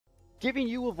giving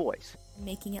you a voice,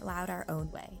 making it loud our own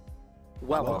way.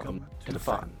 Welcome to the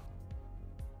fun.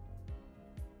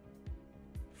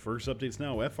 First Updates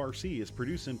Now FRC is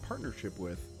produced in partnership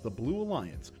with the Blue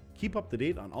Alliance. Keep up to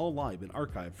date on all live and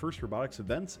archived First Robotics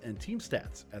events and team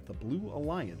stats at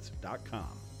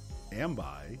thebluealliance.com. And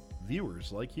by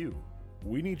viewers like you.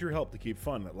 We need your help to keep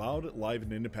fun loud, live,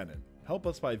 and independent. Help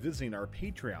us by visiting our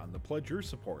Patreon to pledge your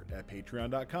support at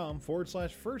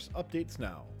patreon.com/First Updates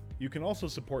Now. You can also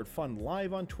support Fun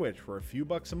live on Twitch for a few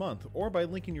bucks a month or by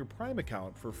linking your Prime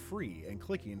account for free and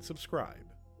clicking subscribe.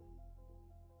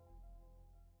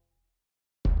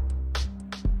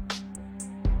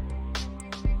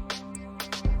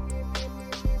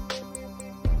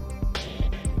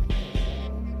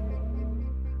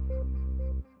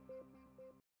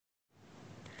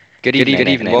 Good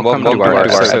evening, and welcome to our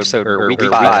episode, or week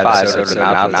 5 episode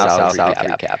of the South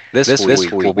Recap. This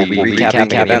week we'll be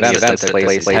recapping events that took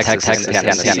place in Texas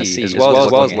and Tennessee, as well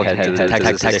as looking ahead to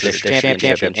the Texas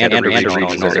Championship and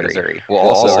regional in Missouri. We'll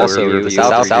also review the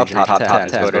South Top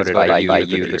 10 voted by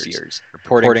you this year's.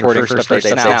 Reporting first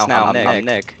updates now, I'm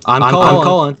Nick. I'm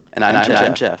Colin. And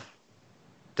I'm Jeff.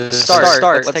 To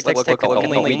start, let's take a look at the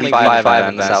only week 5 event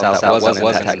in the South that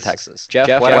wasn't in Texas.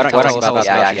 Jeff, why don't you tell us about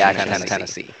the action in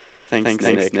Tennessee? Thanks,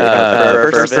 Nick.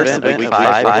 First event, week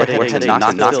 5, we're headed to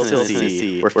Knoxville,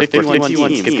 Tennessee, where 51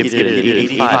 teams competed in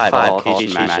 85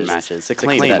 qualification matches to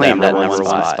claim that number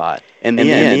one spot. In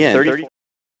the end, 34.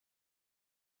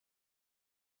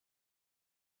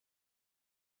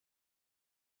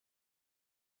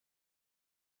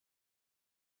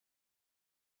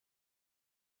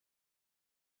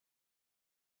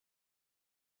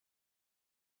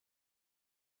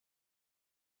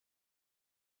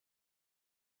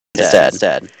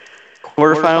 Instead.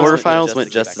 Quarterfinals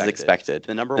went just as expected.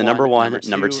 The number 1,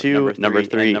 number 2, number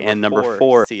 3, and number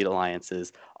 4 seed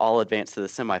alliances all advanced to the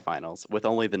semifinals, with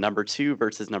only the number 2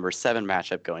 versus number 7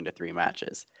 matchup going to 3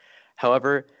 matches.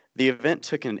 However, the event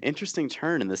took an interesting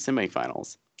turn in the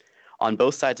semifinals. On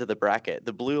both sides of the bracket,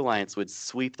 the Blue Alliance would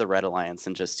sweep the Red Alliance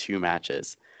in just 2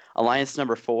 matches. Alliance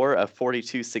number 4 of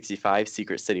 4265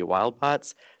 Secret City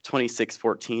Wildbots,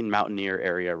 2614 Mountaineer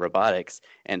Area Robotics,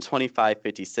 and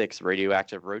 2556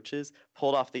 Radioactive Roaches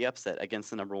pulled off the upset against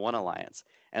the number 1 Alliance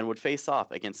and would face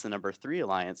off against the number 3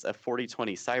 Alliance of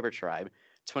 4020 Cybertribe,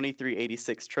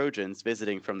 2386 Trojans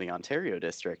visiting from the Ontario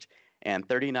District, and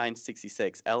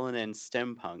 3966 LNN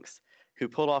STEM Punks, who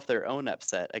pulled off their own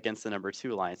upset against the number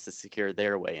 2 Alliance to secure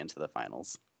their way into the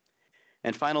finals.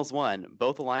 In Finals 1,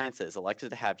 both alliances elected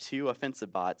to have 2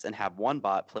 offensive bots and have 1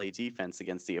 bot play defense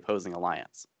against the opposing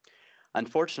alliance.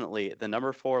 Unfortunately, the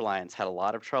number 4 alliance had a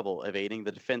lot of trouble evading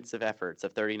the defensive efforts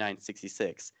of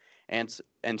 3966, and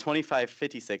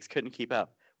 2556 couldn't keep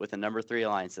up with the number 3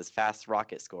 alliance's fast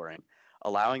rocket scoring,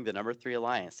 allowing the number 3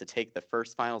 alliance to take the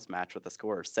first finals match with a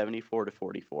score of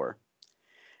 74-44.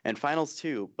 In Finals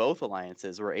 2, both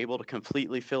alliances were able to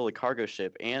completely fill the cargo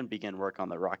ship and begin work on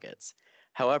the rockets.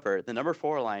 However, the number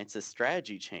 4 alliance's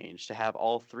strategy changed to have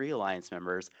all 3 alliance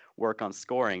members work on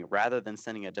scoring rather than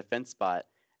sending a defense bot,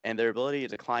 and their ability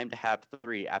to climb to HAB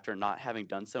 3 after not having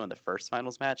done so in the first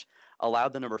finals match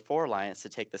allowed the number 4 alliance to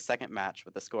take the second match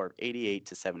with a score of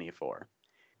 88-74.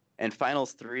 In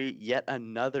Finals 3, yet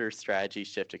another strategy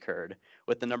shift occurred,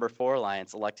 with the number 4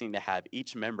 alliance electing to have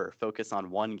each member focus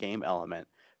on one game element,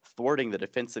 thwarting the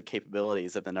defensive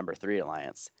capabilities of the number 3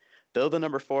 alliance. Though the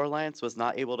number 4 alliance was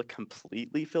not able to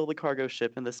completely fill the cargo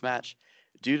ship in this match,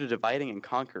 due to dividing and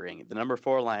conquering, the number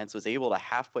 4 alliance was able to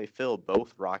halfway fill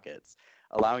both rockets,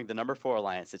 allowing the number 4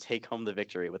 alliance to take home the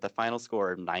victory with a final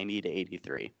score of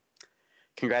 90-83.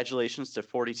 Congratulations to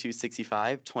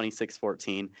 4265,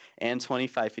 2614, and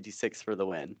 2556 for the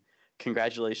win.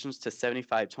 Congratulations to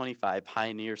 7525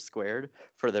 Pioneer Squared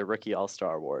for their Rookie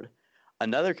All-Star Award.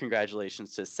 Another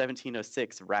congratulations to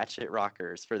 1706 Ratchet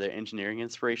Rockers for their Engineering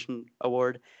Inspiration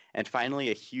Award. And finally,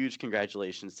 a huge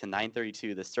congratulations to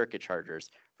 932 the Circuit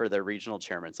Chargers for their Regional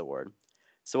Chairman's Award.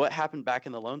 So what happened back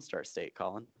in the Lone Star State,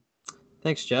 Colin?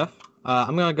 Thanks, Jeff.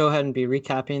 I'm going to go ahead and be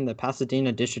recapping the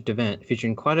Pasadena District event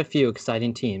featuring quite a few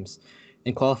exciting teams.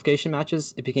 In qualification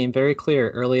matches, it became very clear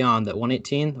early on that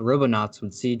 118, the Robonauts,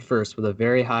 would seed first with a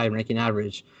very high ranking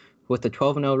average. With the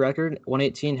 12-0 record,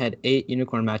 118 had 8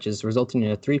 unicorn matches, resulting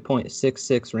in a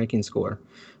 3.66 ranking score.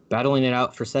 Battling it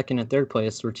out for second and third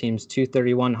place were teams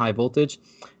 231 High Voltage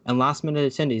and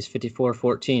last-minute attendees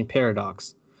 5414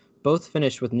 Paradox. Both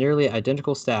finished with nearly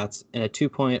identical stats and a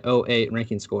 2.08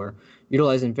 ranking score,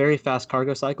 utilizing very fast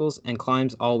cargo cycles and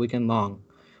climbs all weekend long.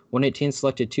 118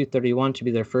 selected 231 to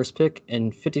be their first pick,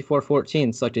 and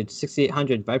 5414 selected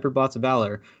 6800 Viperbots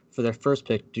Valor for their first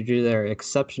pick due to their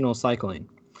exceptional cycling.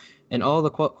 In all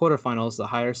the quarterfinals, the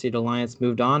higher seed alliance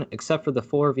moved on, except for the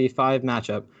 4v5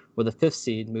 matchup, where the 5th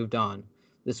seed moved on.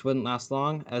 This wouldn't last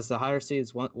long, as the higher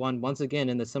seeds won once again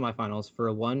in the semifinals for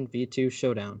a 1v2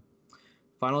 showdown.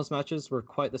 Finals matches were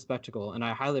quite the spectacle, and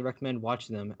I highly recommend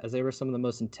watching them, as they were some of the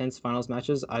most intense finals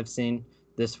matches I've seen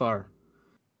this far.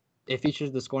 It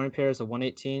featured the scoring pairs of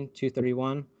 118,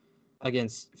 231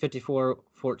 against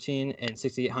 54-14 and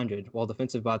 6800, while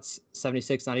defensive bots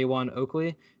 7691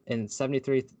 Oakley and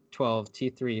 7312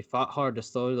 T3 fought hard to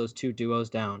slow those two duos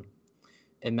down.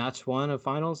 In match 1 of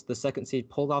finals, the second seed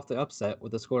pulled off the upset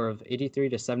with a score of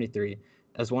 83-73,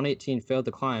 as 118 failed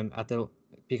to climb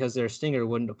because their stinger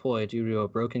wouldn't deploy due to a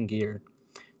broken gear.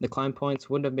 The climb points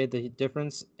wouldn't have made the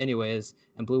difference anyways,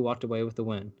 and Blue walked away with the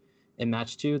win. In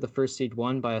match 2, the first seed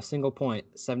won by a single point,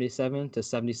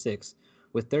 77-76,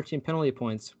 with 13 penalty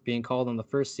points being called on the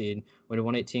first seed when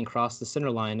 118 crossed the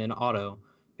center line in auto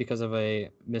because of a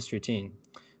missed routine.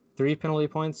 3 penalty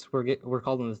points were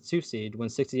called on the 2 seed when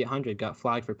 6800 got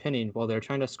flagged for pinning while they were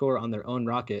trying to score on their own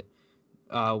rocket,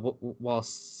 while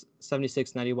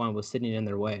 7691 was sitting in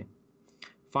their way.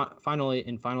 Finally,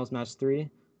 in finals match 3,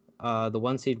 the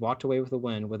 1 seed walked away with a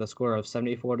win with a score of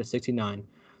 74-69.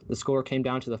 The score came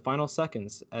down to the final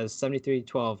seconds as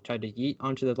 7312 tried to yeet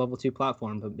onto the level 2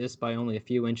 platform but missed by only a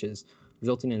few inches,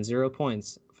 resulting in 0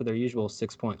 points for their usual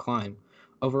 6-point climb.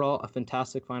 Overall, a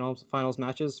fantastic finals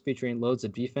matches featuring loads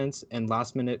of defense and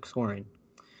last-minute scoring.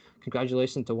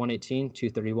 Congratulations to 118,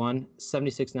 231,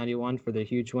 7691 for their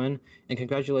huge win, and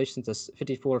congratulations to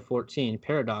 5414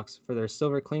 Paradox for their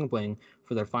Silver Kling Bling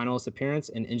for their finals appearance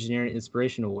and Engineering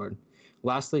Inspiration Award.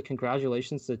 Lastly,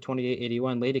 congratulations to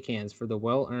 2881 Ladykans for the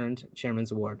well-earned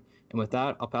Chairman's Award. And with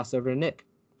that, I'll pass it over to Nick.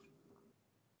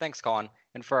 Thanks, Colin.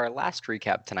 And for our last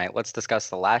recap tonight, let's discuss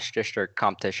the last district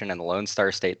competition in the Lone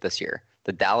Star State this year,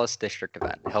 the Dallas District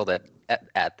event, held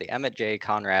at the Emmett J.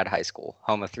 Conrad High School,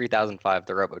 home of 3005,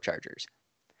 the Robochargers.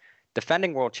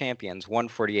 Defending world champions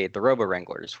 148, the Robo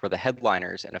Wranglers, were the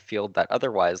headliners in a field that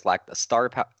otherwise lacked the star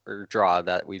power draw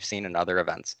that we've seen in other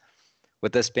events.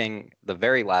 With this being the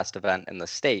very last event in the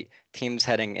state, teams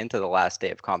heading into the last day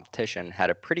of competition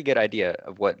had a pretty good idea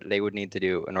of what they would need to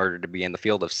do in order to be in the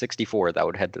field of 64 that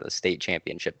would head to the state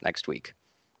championship next week.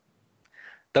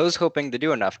 Those hoping to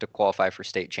do enough to qualify for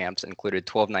state champs included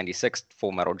 1296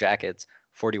 Full Metal Jackets,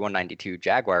 4192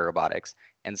 Jaguar Robotics,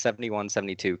 and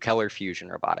 7172 Keller Fusion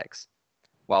Robotics.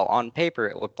 While on paper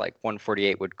it looked like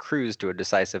 148 would cruise to a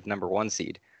decisive number 1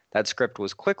 seed, that script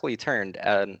was quickly turned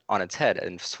on its head,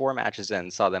 and 4 matches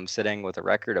in saw them sitting with a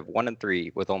record of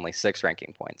 1-3 with only 6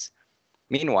 ranking points.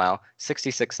 Meanwhile,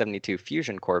 6672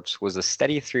 Fusion Corps was a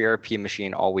steady 3 RP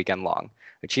machine all weekend long,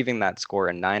 achieving that score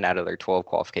in 9 out of their 12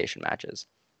 qualification matches.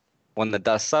 When the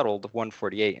dust settled,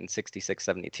 148 and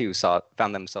 6672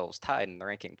 found themselves tied in the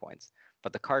ranking points,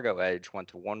 but the cargo edge went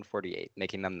to 148,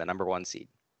 making them the number 1 seed.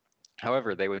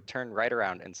 However, they would turn right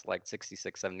around and select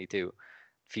 6672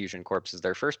 Fusion Corps as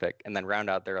their first pick, and then round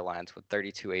out their alliance with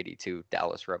 3282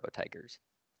 Dallas Robo Tigers.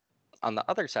 On the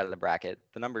other side of the bracket,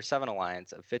 the number 7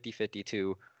 alliance of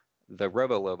 5052 the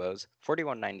Robo Lobos,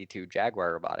 4192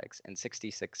 Jaguar Robotics, and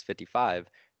 6655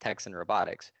 Texan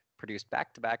Robotics produced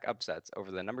back-to-back upsets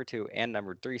over the number 2 and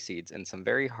number 3 seeds in some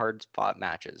very hard-fought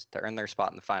matches to earn their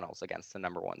spot in the finals against the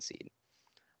number 1 seed.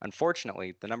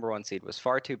 Unfortunately, the number 1 seed was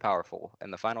far too powerful,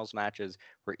 and the finals matches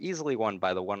were easily won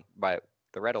by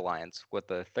the Red Alliance with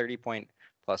the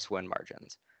 30-point-plus win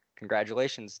margins.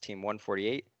 Congratulations, Team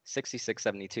 148,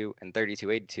 6672, and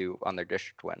 3282 on their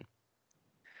district win.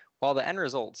 While the end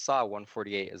result saw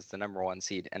 148 as the number 1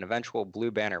 seed and eventual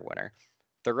Blue Banner winner,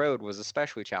 the road was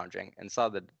especially challenging and saw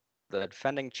the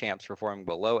defending champs performing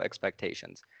below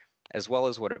expectations, as well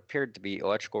as what appeared to be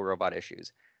electrical robot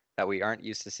issues that we aren't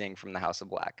used to seeing from the House of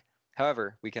Black.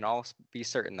 However, we can all be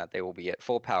certain that they will be at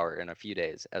full power in a few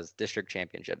days as district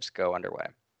championships go underway.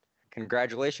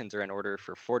 Congratulations are in order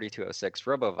for 4206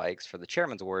 RoboVikes for the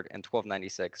Chairman's Award and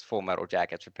 1296 Full Metal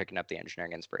Jackets for picking up the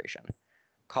Engineering Inspiration.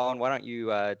 Colin, why don't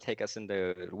you take us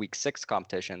into Week 6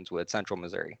 competitions with Central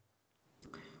Missouri?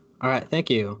 All right, thank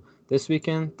you. This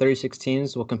weekend, 36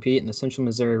 teams will compete in the Central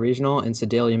Missouri Regional in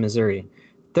Sedalia, Missouri.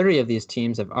 30 of these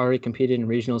teams have already competed in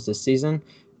regionals this season,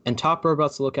 and top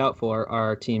robots to look out for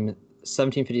are Team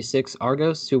 1756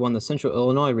 Argos, who won the Central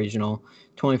Illinois Regional,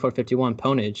 2451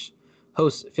 Ponage,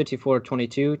 hosts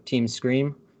 5422 Team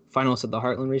Scream, finalists at the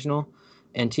Heartland Regional,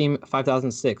 and Team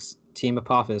 5006 Team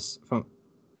Apophis,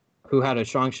 who had a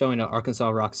strong showing at Arkansas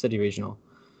Rock City Regional.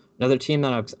 Another team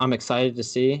that I'm excited to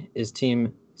see is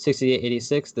Team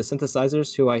 6886, the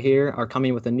Synthesizers, who I hear are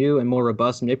coming with a new and more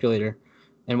robust manipulator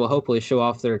and will hopefully show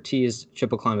off their teased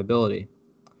triple climb ability.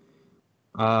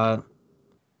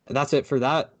 That's it for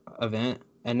that event.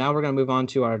 And now we're going to move on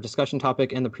to our discussion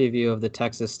topic and the preview of the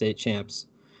Texas State Champs.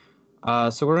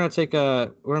 So we're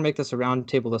gonna make this a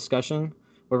roundtable discussion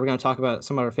where we're gonna talk about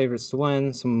some of our favorites to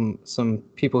win, some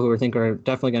people who we think are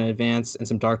definitely gonna advance, and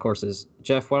some dark horses.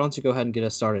 Jeff, why don't you go ahead and get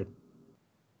us started?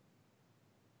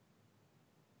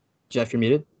 Jeff, you're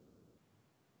muted.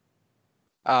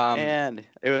 And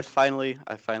I finally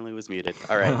was muted.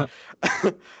 All right.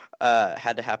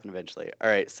 Had to happen eventually. All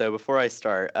right. So before I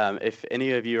start, if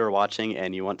any of you are watching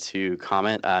and you want to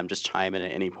comment, just chime in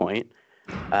at any point.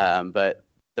 But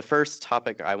the first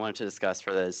topic I wanted to discuss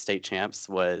for the state champs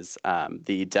was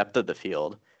the depth of the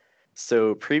field.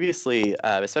 So previously,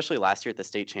 especially last year at the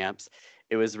state champs,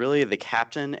 it was really the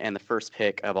captain and the first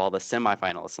pick of all the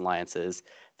semifinalist alliances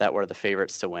that were the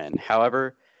favorites to win.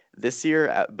 However, this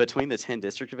year, between the 10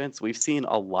 district events, we've seen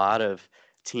a lot of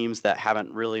teams that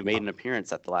haven't really made an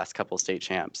appearance at the last couple of state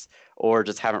champs or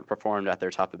just haven't performed at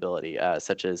their top ability,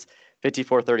 such as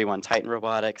 5431 Titan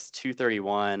Robotics,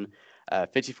 231,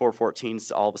 5414 is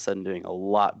all of a sudden doing a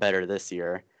lot better this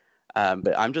year.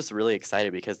 But I'm just really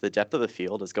excited because the depth of the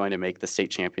field is going to make the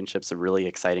state championships really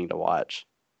exciting to watch.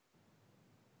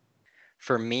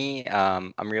 For me,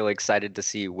 I'm really excited to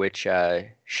see which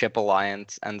ship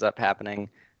alliance ends up happening.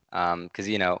 Because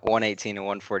 118 and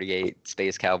 148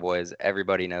 Space Cowboys,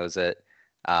 everybody knows it.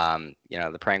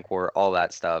 The prank war, all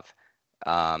that stuff.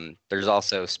 There's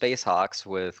also Space Hawks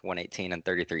with 118 and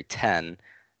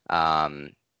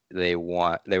 3310. They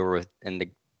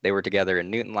were together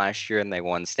in Newton last year, and they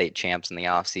won state champs in the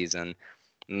off season.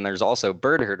 And there's also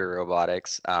Bird Herder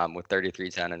Robotics with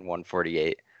 3310 and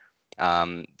 148.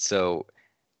 So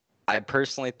I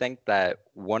personally think that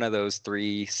one of those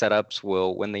three setups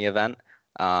will win the event.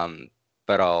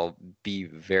 But I'll be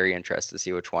very interested to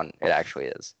see which one it actually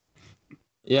is.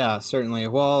 Yeah, certainly.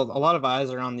 Well, a lot of eyes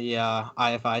are on the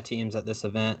IFI teams at this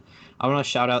event. I want to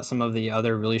shout out some of the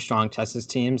other really strong Texas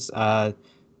teams.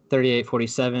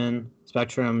 3847,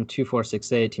 Spectrum,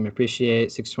 2468, Team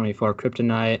Appreciate, 624,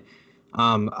 Kryptonite.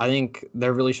 I think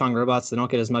they're really strong robots. They don't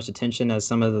get as much attention as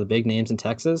some of the big names in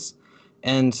Texas.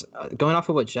 And going off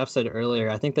of what Jeff said earlier,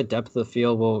 I think the depth of the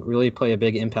field will really play a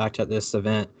big impact at this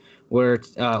event, where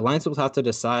Alliance will have to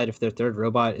decide if their third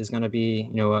robot is going to be,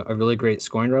 a really great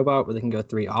scoring robot where they can go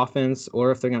 3 offense,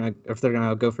 or if they're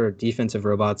gonna go for defensive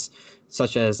robots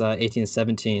such as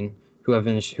 1817, who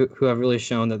have really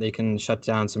shown that they can shut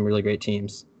down some really great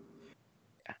teams.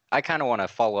 I kind of want to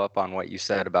follow up on what you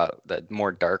said about the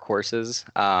more dark horses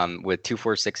with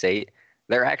 2468.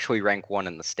 They're actually rank 1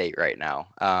 in the state right now.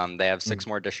 They have 6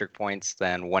 more district points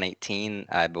than 118.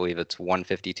 I believe it's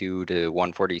 152 to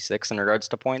 146 in regards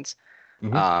to points.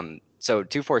 So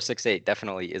 2468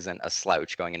 definitely isn't a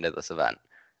slouch going into this event.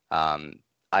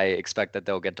 I expect that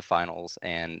they'll get to finals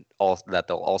and that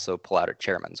they'll also pull out a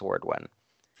Chairman's Award win.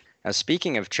 Now,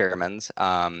 speaking of Chairman's,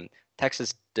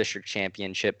 Texas District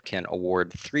Championship can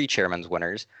award 3 Chairman's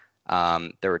winners.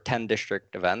 There were 10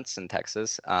 district events in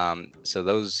Texas, so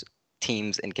those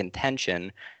teams in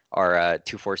contention are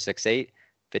 2468,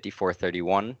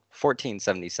 5431,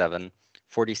 1477,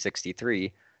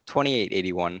 4063,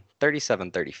 2881,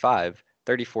 3735,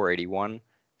 3481,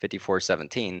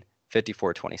 5417,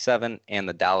 5427, and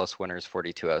the Dallas winners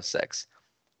 4206.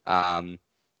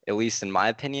 At least in my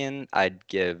opinion, I'd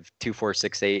give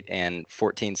 2468 and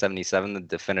 1477 the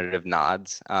definitive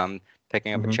nods,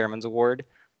 picking up a Chairman's Award.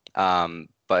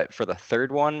 But for the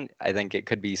third one, I think it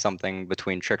could be something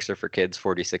between Trickster for Kids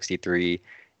 4063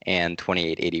 and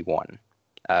 2881.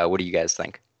 What do you guys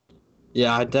think?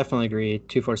 Yeah, I definitely agree.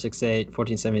 2468,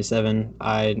 1477.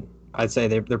 I'd say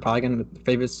they're probably going to be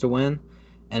favorites to win.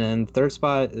 And then third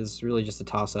spot is really just a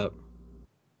toss-up.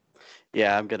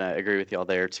 Yeah, I'm going to agree with y'all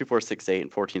there. 2468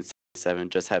 and 1477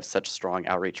 just have such strong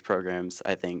outreach programs.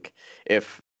 I think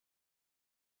if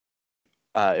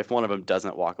one of them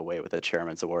doesn't walk away with a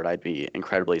Chairman's Award, I'd be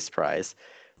incredibly surprised.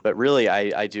 But really,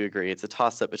 I do agree. It's a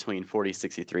toss-up between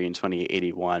 4063 and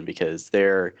 2881 because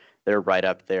they're right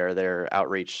up there. Their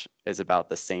outreach is about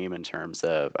the same in terms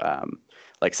of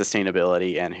like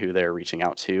sustainability and who they're reaching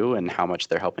out to and how much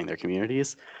they're helping their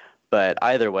communities. But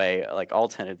either way, like all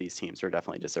 10 of these teams are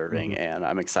definitely deserving, and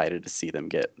I'm excited to see them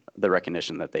get the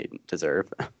recognition that they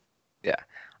deserve. Yeah.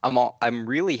 I'm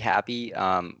really happy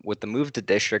with the move to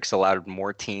districts allowed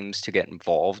more teams to get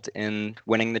involved in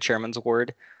winning the Chairman's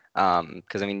Award.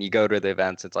 Because you go to the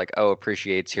events, it's like, oh,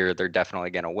 Appreciate's here, they're definitely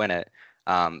going to win it.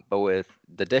 But with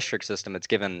the district system, it's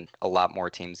given a lot more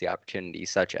teams the opportunity,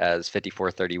 such as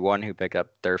 5431, who picked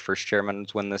up their first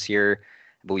Chairman's win this year.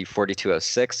 I believe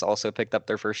 4206 also picked up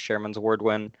their first Chairman's Award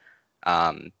win.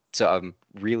 So I'm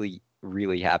really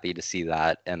really happy to see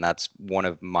that, and that's one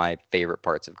of my favorite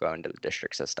parts of going to the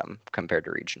district system compared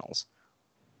to regionals.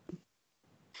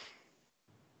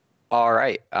 All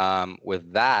right.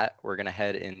 With that, we're going to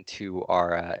head into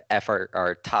our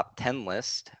our top 10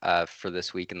 list for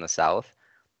this week in the South.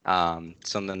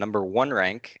 So in the number 1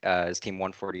 rank is Team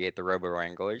 148, the Robo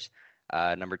Wranglers.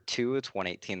 Number 2, it's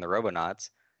 118, the Robonauts.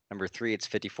 Number 3, it's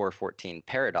 5414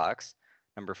 Paradox.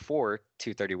 Number 4,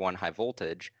 231 High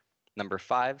Voltage. Number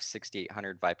 5,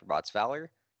 6800 Viperbots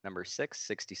Valor. Number 6,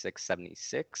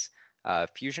 6676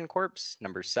 Fusion Corps.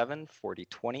 Number 7,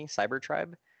 4020 Cyber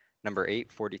Tribe. Number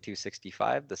 8,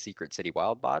 4265, the Secret City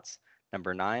Wildbots.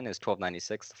 Number 9 is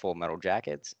 1296, the Full Metal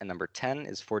Jackets. And number 10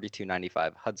 is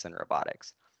 4295, Hudson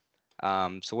Robotics.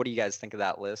 So what do you guys think of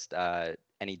that list?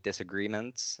 Any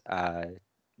disagreements?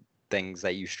 Things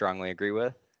that you strongly agree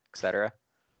with, etc.?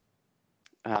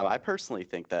 I personally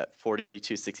think that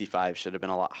 4265 should have been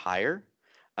a lot higher.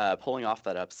 Pulling off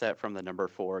that upset from the number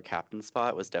 4 captain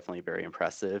spot was definitely very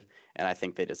impressive, and I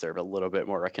think they deserve a little bit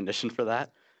more recognition for that.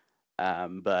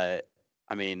 But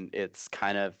I mean, it's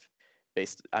kind of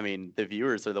based, I mean, the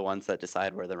viewers are the ones that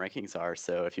decide where the rankings are.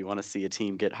 So if you want to see a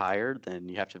team get higher, then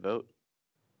you have to vote.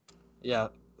 Yeah,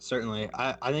 certainly.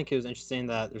 I think it was interesting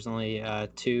that there's only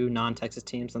 2 non-Texas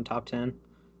teams in the top 10.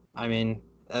 I mean,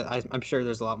 I'm sure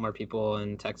there's a lot more people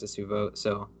in Texas who vote.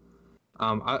 So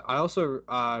I also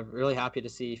really happy to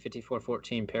see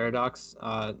 5414 Paradox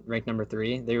ranked number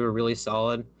 3. They were really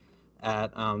solid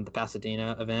at the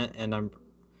Pasadena event, and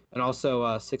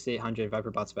also 6800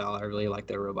 Viperbots Val. I really like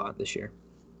their robot this year.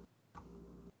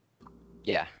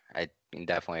 Yeah, I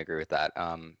definitely agree with that.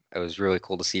 It was really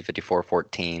cool to see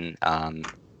 5414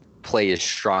 play as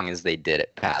strong as they did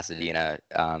at Pasadena,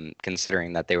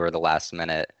 considering that they were the last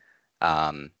minute.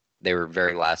 They were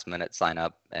very last minute sign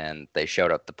up, and they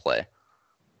showed up to play.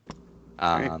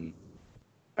 All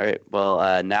right.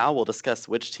 Well, now we'll discuss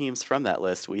which teams from that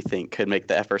list we think could make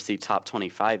the FRC top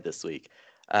 25 this week.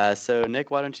 So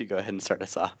Nick, why don't you go ahead and start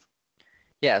us off?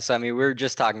 Yeah, so I mean, we were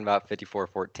just talking about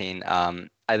 5414.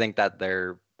 I think that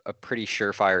they're a pretty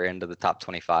surefire into the top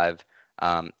 25.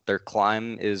 Their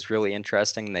climb is really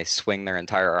interesting. They swing their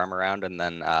entire arm around and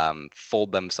then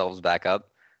fold themselves back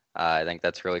up. I think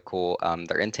that's really cool.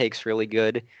 Their intake's really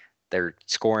good. They're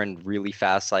scoring really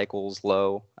fast cycles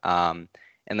low.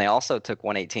 And they also took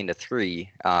 118 to 3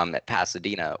 at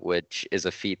Pasadena, which is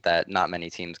a feat that not many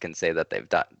teams can say that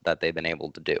they've been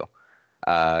able to do.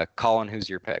 Colin, who's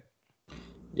your pick?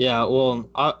 Yeah, well,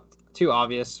 too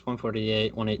obvious,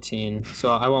 148, 118.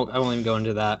 So I won't even go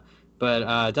into that.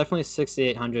 But definitely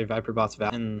 6800 Viperbots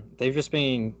Val, and they've just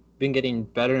been getting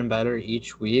better and better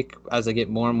each week as they get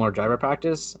more and more driver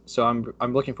practice. So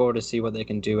I'm looking forward to see what they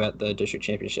can do at the district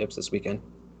championships this weekend.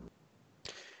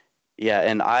 Yeah,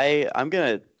 and I'm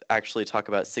going to actually talk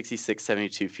about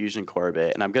 6672 Fusion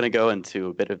Corbett, and I'm going to go into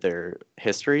a bit of their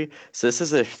history. So this is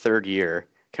their 3rd year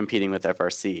competing with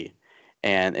FRC.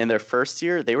 And in their first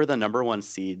year, they were the number 1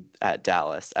 seed at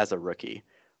Dallas as a rookie,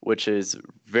 which is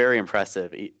very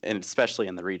impressive, and especially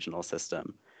in the regional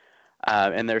system.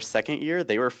 In their second year,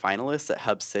 they were finalists at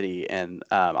Hub City. And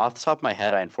off the top of my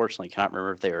head, I unfortunately cannot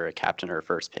remember if they were a captain or a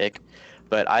first pick.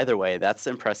 But either way, that's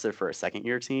impressive for a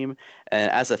second-year team. And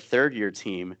as a third-year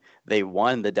team, they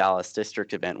won the Dallas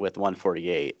District event with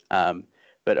 148.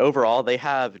 But overall, they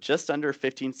have just under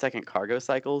 15-second cargo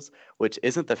cycles, which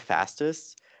isn't the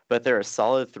fastest, but they're a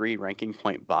solid 3 ranking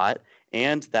point bot.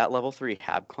 And that level 3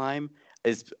 hab climb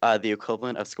is the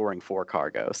equivalent of scoring 4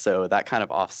 cargo. So that kind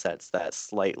of offsets that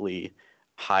slightly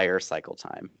higher cycle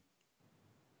time.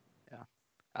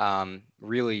 Yeah.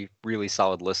 Really, really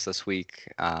solid list this week.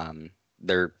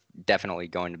 They're definitely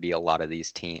going to be a lot of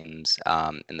these teams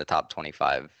in the top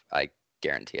 25. I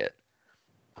guarantee it.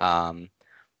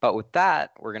 But with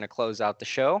that, we're going to close out the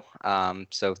show.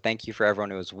 So thank you for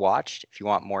everyone who has watched. If you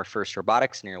want more First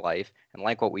Robotics in your life and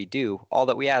like what we do, all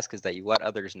that we ask is that you let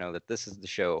others know that this is the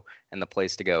show and the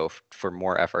place to go for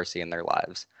more FRC in their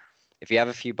lives. If you have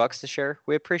a few bucks to share,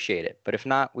 we appreciate it. But if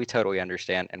not, we totally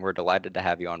understand, and we're delighted to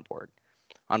have you on board.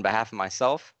 On behalf of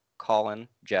myself, Colin,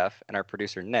 Jeff, and our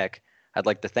producer, Nick, I'd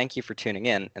like to thank you for tuning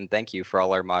in, and thank you for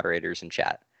all our moderators in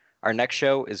chat. Our next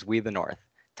show is We the North.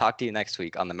 Talk to you next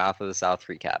week on the Mouth of the South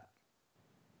recap.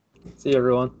 See you,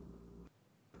 everyone.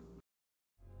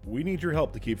 We need your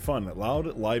help to keep fun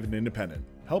loud, live, and independent.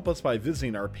 Help us by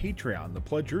visiting our Patreon to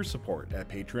pledge your support at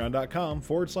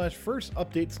patreon.com/first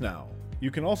updates now.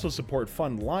 You can also support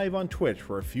Fun live on Twitch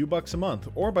for a few bucks a month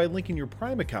or by linking your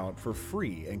Prime account for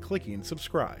free and clicking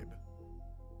subscribe.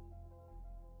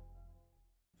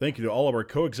 Thank you to all of our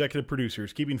co-executive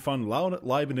producers keeping Fun loud,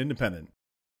 live, and independent.